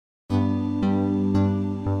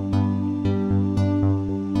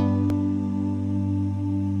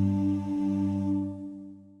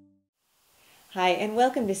Hi, and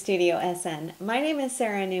welcome to Studio SN. My name is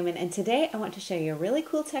Sara Naumann, and today I want to show you a really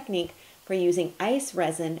cool technique for using ICE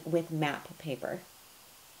resin with map paper.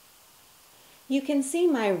 You can see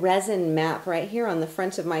my resin map right here on the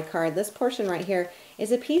front of my card. This portion right here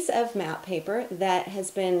is a piece of map paper that has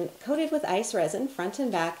been coated with ICE resin front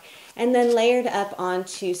and back and then layered up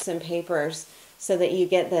onto some papers so that you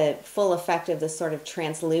get the full effect of this sort of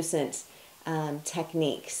translucent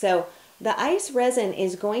technique. So the ICE resin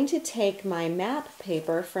is going to take my map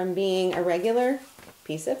paper from being a regular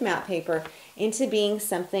piece of map paper into being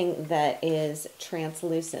something that is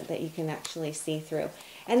translucent, that you can actually see through.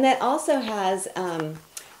 And that also has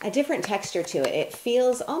a different texture to it. It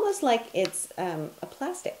feels almost like it's a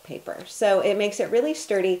plastic paper. So it makes it really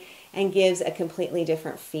sturdy and gives a completely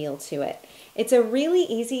different feel to it. It's a really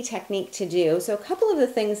easy technique to do. So a couple of the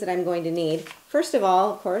things that I'm going to need. First of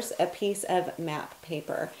all, of course, a piece of map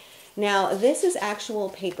paper. Now, this is actual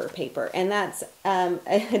paper, and that's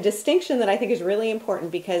a distinction that I think is really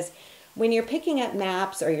important because when you're picking up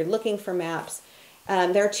maps or you're looking for maps,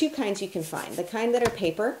 there are two kinds you can find. The kind that are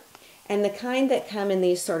paper and the kind that come in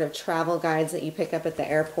these sort of travel guides that you pick up at the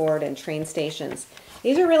airport and train stations.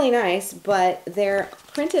 These are really nice, but they're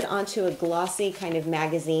printed onto a glossy kind of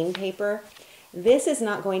magazine paper. This is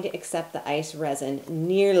not going to accept the ICE resin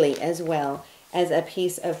nearly as well as a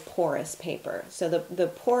piece of porous paper. So the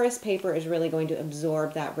porous paper is really going to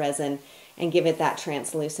absorb that resin and give it that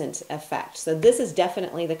translucent effect. So this is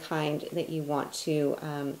definitely the kind that you want to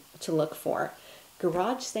look for.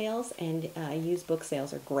 Garage sales and used book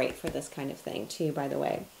sales are great for this kind of thing too, by the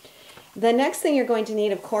way. The next thing you're going to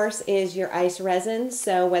need, of course, is your ICE resin.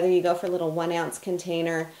 So whether you go for a little 1 ounce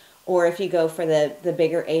container or if you go for the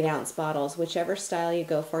bigger 8 ounce bottles, whichever style you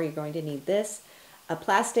go for, you're going to need this. A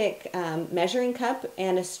plastic measuring cup,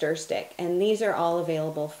 and a stir stick. And these are all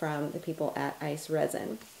available from the people at ICE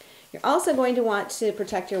Resin. You're also going to want to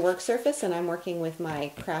protect your work surface, and I'm working with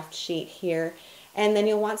my craft sheet here. And then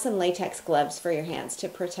you'll want some latex gloves for your hands to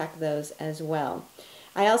protect those as well.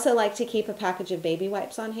 I also like to keep a package of baby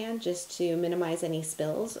wipes on hand just to minimize any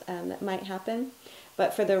spills that might happen.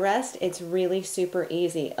 But for the rest, it's really super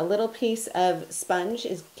easy. A little piece of sponge,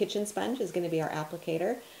 kitchen sponge, is going to be our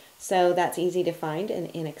applicator. So that's easy to find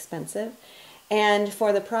and inexpensive. And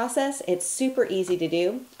for the process, it's super easy to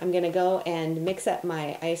do. I'm going to go and mix up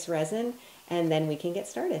my ICE resin and then we can get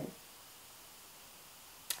started.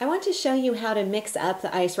 I want to show you how to mix up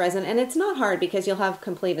the ICE resin, and it's not hard because you'll have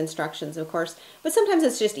complete instructions, of course, but sometimes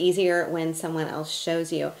it's just easier when someone else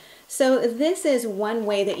shows you. So this is one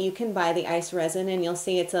way that you can buy the ICE resin, and you'll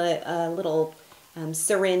see it's a little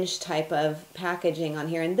syringe type of packaging on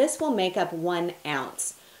here, and this will make up 1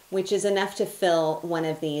 ounce. Which is enough to fill one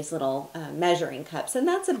of these little measuring cups. And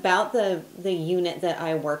that's about the unit that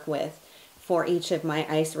I work with for each of my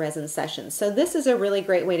ICE resin sessions. So this is a really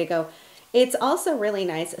great way to go. It's also really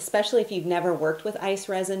nice, especially if you've never worked with ICE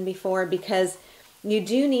resin before, because you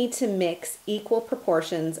do need to mix equal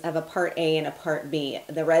proportions of a part A and a part B,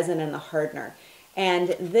 the resin and the hardener. And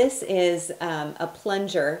this is a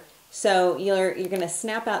plunger. So you're going to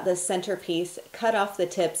snap out the center piece, cut off the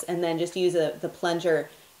tips, and then just use the plunger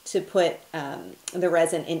to put the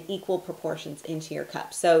resin in equal proportions into your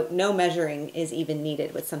cup. So no measuring is even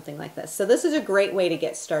needed with something like this. So this is a great way to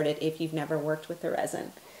get started if you've never worked with the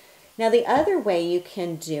resin. Now the other way you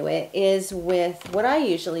can do it is with what I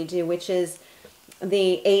usually do, which is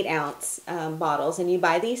the 8 ounce bottles. And you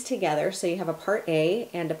buy these together. So you have a part A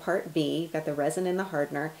and a part B. You've got the resin and the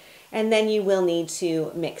hardener. And then you will need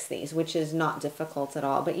to mix these, which is not difficult at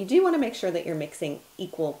all. But you do want to make sure that you're mixing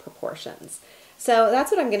equal proportions. So that's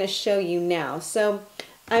what I'm going to show you now. So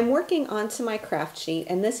I'm working onto my craft sheet,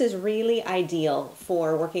 and this is really ideal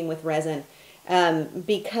for working with resin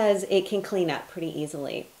because it can clean up pretty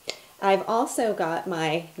easily. I've also got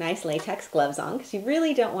my nice latex gloves on because you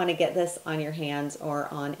really don't want to get this on your hands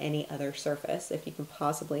or on any other surface if you can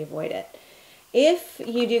possibly avoid it. If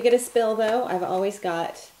you do get a spill though, I've always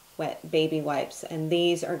got wet baby wipes, and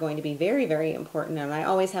these are going to be very, very important, and I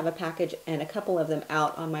always have a package and a couple of them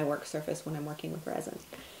out on my work surface when I'm working with resin.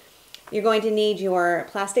 You're going to need your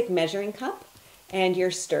plastic measuring cup and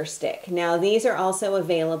your stir stick. Now these are also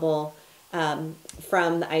available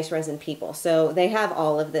from the ICE Resin people, so they have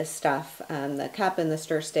all of this stuff, the cup and the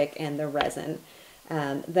stir stick and the resin.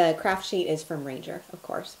 The craft sheet is from Ranger, of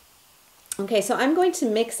course. Okay, so I'm going to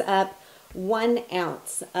mix up 1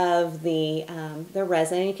 ounce of the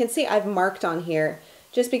resin. And you can see I've marked on here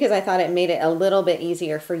just because I thought it made it a little bit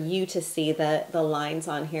easier for you to see the lines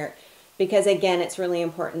on here, because again, it's really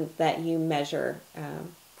important that you measure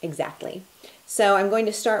exactly. So I'm going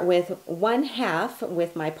to start with 1/2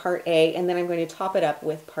 with my part A, and then I'm going to top it up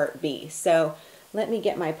with part B. So let me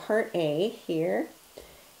get my part A here,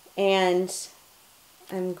 and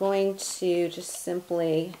I'm going to just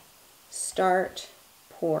simply start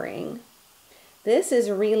pouring. This is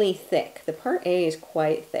really thick. The part A is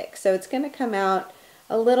quite thick, so it's going to come out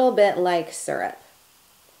a little bit like syrup.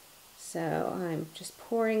 So I'm just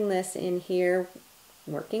pouring this in here,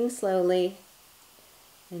 working slowly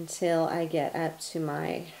until I get up to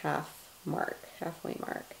my halfway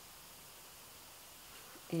mark.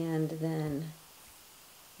 And then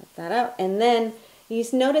let that out. And then you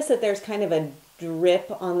notice that there's kind of a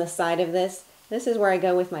drip on the side of this. This is where I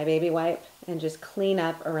go with my baby wipe and just clean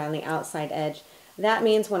up around the outside edge. That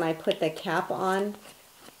means when I put the cap on,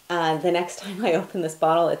 the next time I open this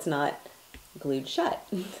bottle, it's not glued shut.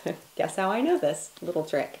 Guess how I know this little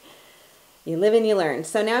trick. You live and you learn.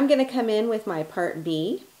 So now I'm going to come in with my part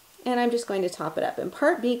B, and I'm just going to top it up. And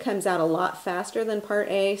part B comes out a lot faster than part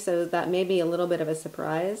A, so that may be a little bit of a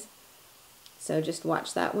surprise. So just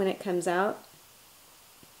watch that when it comes out.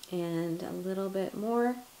 And a little bit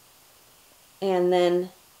more. And then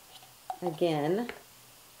again,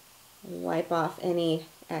 wipe off any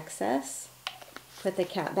excess. Put the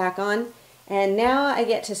cap back on. And now I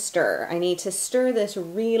get to stir. I need to stir this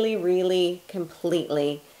really, really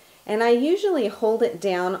completely. And I usually hold it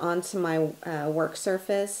down onto my work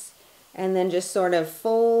surface and then just sort of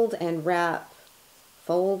fold and wrap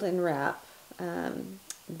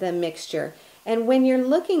the mixture. And when you're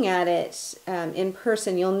looking at it in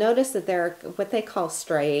person, you'll notice that there are what they call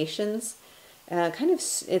striations.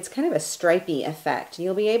 It's kind of a stripy effect.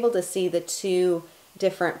 You'll be able to see the two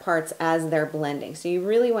different parts as they're blending. So you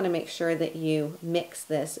really want to make sure that you mix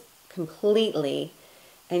this completely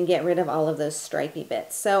and get rid of all of those stripy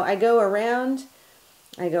bits. So I go around,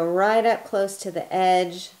 I go right up close to the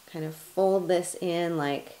edge, kind of fold this in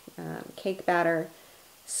like cake batter,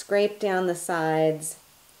 scrape down the sides,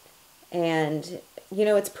 and you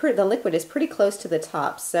know the liquid is pretty close to the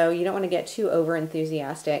top, so you don't want to get too over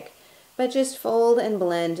enthusiastic, but just fold and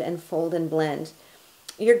blend and fold and blend.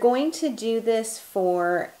 You're going to do this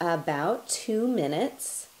for about 2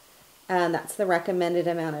 minutes. That's the recommended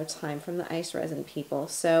amount of time from the ICE Resin people.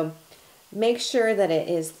 So make sure that it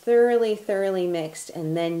is thoroughly, thoroughly mixed,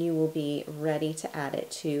 and then you will be ready to add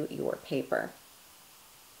it to your paper.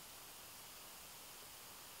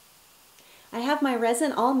 I have my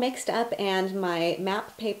resin all mixed up and my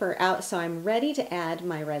map paper out, so I'm ready to add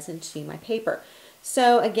my resin to my paper.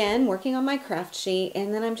 So again, working on my craft sheet,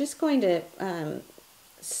 and then I'm just going to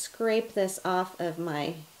scrape this off of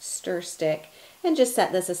my stir stick and just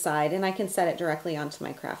set this aside, and I can set it directly onto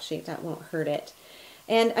my craft sheet. That won't hurt it.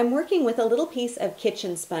 And I'm working with a little piece of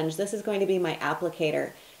kitchen sponge. This is going to be my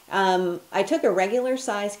applicator. I took a regular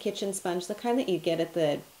size kitchen sponge, the kind that you get at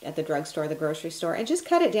the drugstore, the grocery store, and just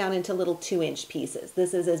cut it down into little 2-inch pieces.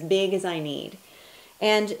 This is as big as I need.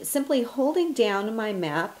 And simply holding down my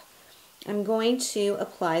map, I'm going to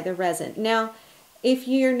apply the resin. Now, if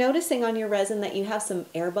you're noticing on your resin that you have some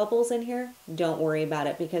air bubbles in here, don't worry about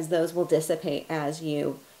it, because those will dissipate as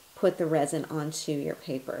you put the resin onto your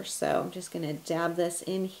paper. So I'm just going to dab this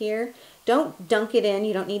in here. Don't dunk it in,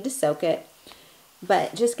 you don't need to soak it,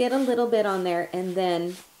 but just get a little bit on there, and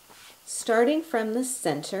then starting from the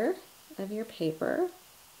center of your paper,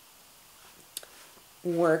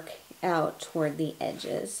 work out toward the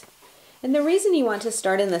edges. And the reason you want to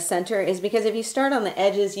start in the center is because if you start on the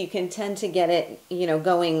edges, you can tend to get it,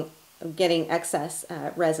 getting excess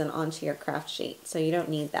resin onto your craft sheet. So you don't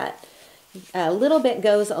need that. A little bit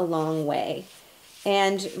goes a long way.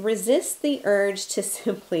 And resist the urge to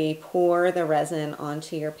simply pour the resin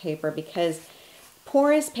onto your paper, because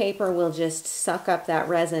porous paper will just suck up that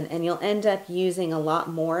resin and you'll end up using a lot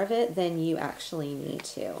more of it than you actually need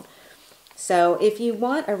to. So if you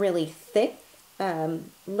want a really thick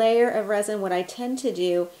layer of resin, what I tend to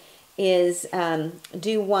do is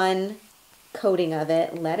do one coating of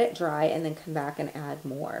it, let it dry, and then come back and add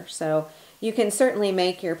more. So you can certainly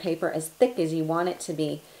make your paper as thick as you want it to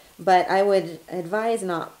be, but I would advise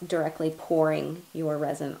not directly pouring your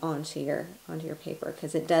resin onto your paper,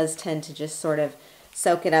 because it does tend to just sort of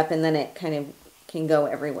soak it up, and then it kind of can go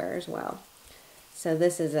everywhere as well. So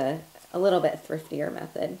this is a little bit thriftier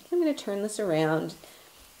method. I'm going to turn this around.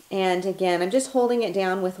 And again, I'm just holding it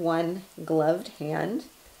down with one gloved hand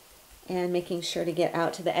and making sure to get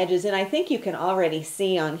out to the edges. And I think you can already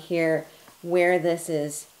see on here where this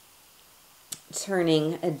is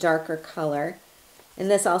turning a darker color.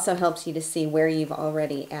 And this also helps you to see where you've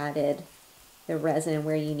already added the resin and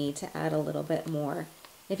where you need to add a little bit more.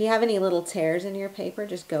 If you have any little tears in your paper,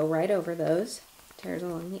 just go right over those, tears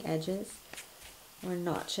along the edges or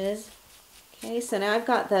notches. Okay, so now I've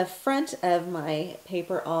got the front of my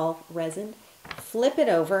paper all resin flip it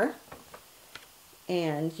over,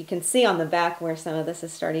 and you can see on the back where some of this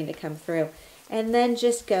is starting to come through, and then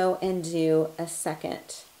just go and do a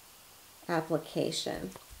second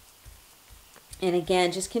application. And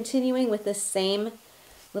again, just continuing with the same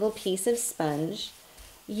little piece of sponge.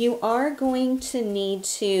 You are going to need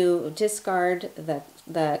to discard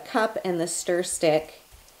the cup and the stir stick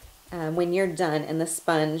when you're done, and the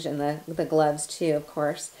sponge and the gloves too, of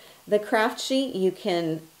course. The craft sheet, you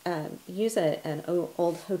can use an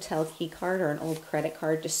old hotel key card or an old credit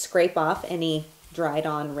card to scrape off any dried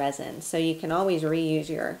on resin. So you can always reuse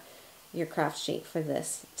your craft sheet for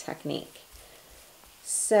this technique.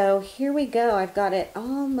 So here we go. I've got it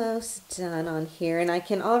almost done on here, and I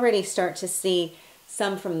can already start to see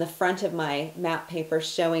some from the front of my map paper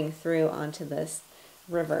showing through onto this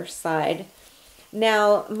reverse side.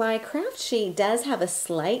 Now, my craft sheet does have a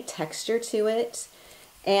slight texture to it,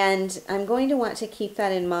 and I'm going to want to keep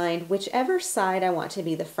that in mind. Whichever side I want to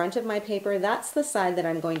be the front of my paper, that's the side that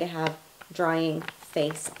I'm going to have drying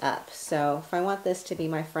face up. So if I want this to be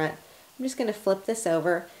my front, I'm just going to flip this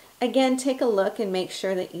over. Again, take a look and make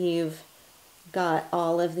sure that you've got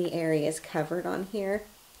all of the areas covered on here.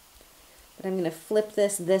 But I'm going to flip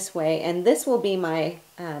this way, and this will be my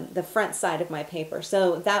the front side of my paper.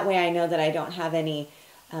 So that way I know that I don't have any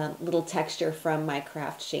little texture from my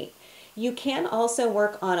craft sheet. You can also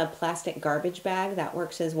work on a plastic garbage bag. That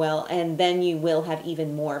works as well, and then you will have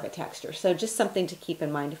even more of a texture. So just something to keep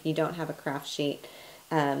in mind if you don't have a craft sheet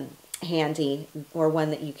handy, or one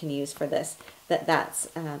that you can use for this, that's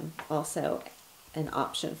also an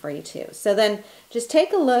option for you too. So then just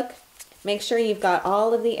take a look, make sure you've got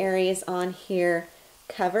all of the areas on here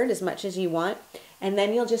covered as much as you want, and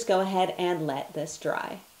then you'll just go ahead and let this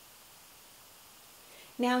dry.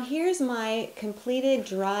 Now here's my completed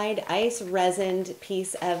dried ice resined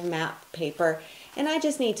piece of map paper, and I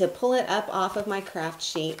just need to pull it up off of my craft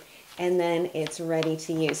sheet, and then it's ready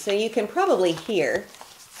to use. So you can probably hear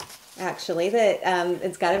actually that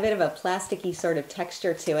it's got a bit of a plasticky sort of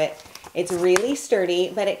texture to it. It's really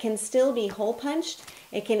sturdy, but it can still be hole punched.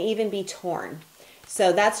 It can even be torn.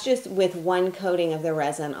 So that's just with one coating of the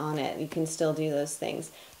resin on it. You can still do those things.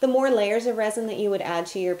 The more layers of resin that you would add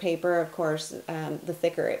to your paper, of course, the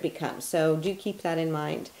thicker it becomes. So do keep that in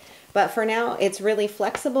mind. But for now, it's really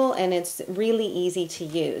flexible and it's really easy to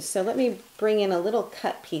use. So let me bring in a little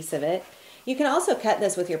cut piece of it. You can also cut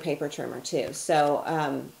this with your paper trimmer too.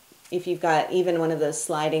 So if you've got even one of those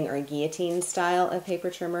sliding or guillotine style of paper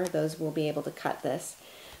trimmer, those will be able to cut this.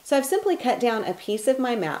 So I've simply cut down a piece of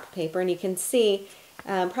my map paper, and you can see,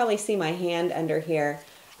 probably see my hand under here.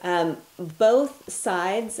 Both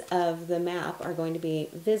sides of the map are going to be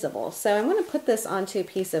visible. So I'm going to put this onto a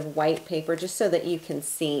piece of white paper just so that you can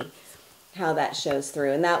see how that shows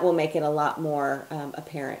through, and that will make it a lot more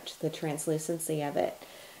apparent, the translucency of it.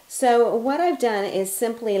 So what I've done is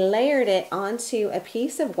simply layered it onto a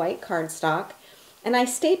piece of white cardstock, and I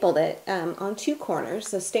stapled it on two corners.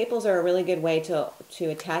 So staples are a really good way to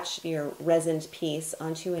attach your resined piece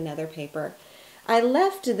onto another paper. I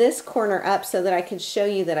left this corner up so that I could show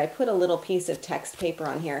you that I put a little piece of text paper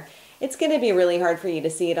on here. It's going to be really hard for you to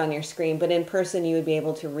see it on your screen, but in person you would be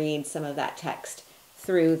able to read some of that text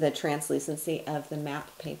through the translucency of the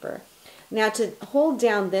map paper. Now to hold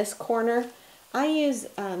down this corner, I use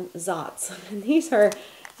Zots. These are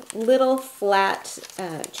little flat,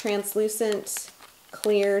 translucent,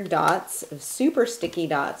 clear dots, super sticky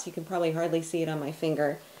dots. You can probably hardly see it on my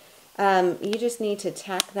finger. You just need to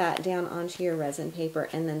tack that down onto your resin paper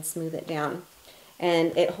and then smooth it down.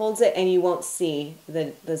 And it holds it, and you won't see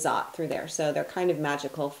the Zot through there. So they're kind of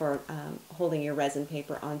magical for holding your resin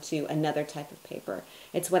paper onto another type of paper.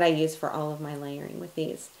 It's what I use for all of my layering with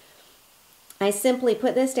these. I simply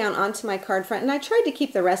put this down onto my card front, and I tried to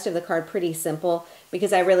keep the rest of the card pretty simple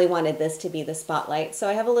because I really wanted this to be the spotlight. So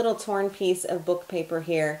I have a little torn piece of book paper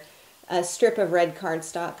here, a strip of red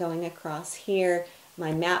cardstock going across here,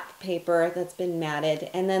 my map paper that's been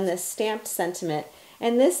matted, and then this stamped sentiment.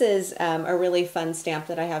 And this is a really fun stamp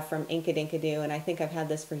that I have from Inkadinkadoo, and I think I've had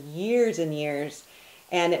this for years and years.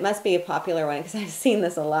 And it must be a popular one because I've seen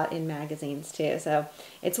this a lot in magazines too. So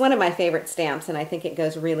it's one of my favorite stamps, and I think it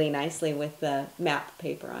goes really nicely with the map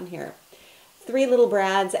paper on here. 3 little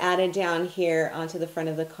brads added down here onto the front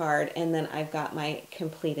of the card, and then I've got my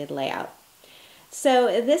completed layout. So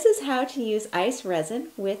this is how to use ice resin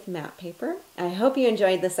with map paper. I hope you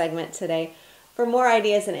enjoyed the segment today. For more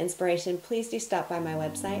ideas and inspiration, please do stop by my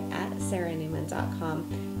website at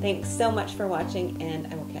saranaumann.com. Thanks so much for watching,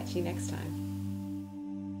 and I will catch you next time.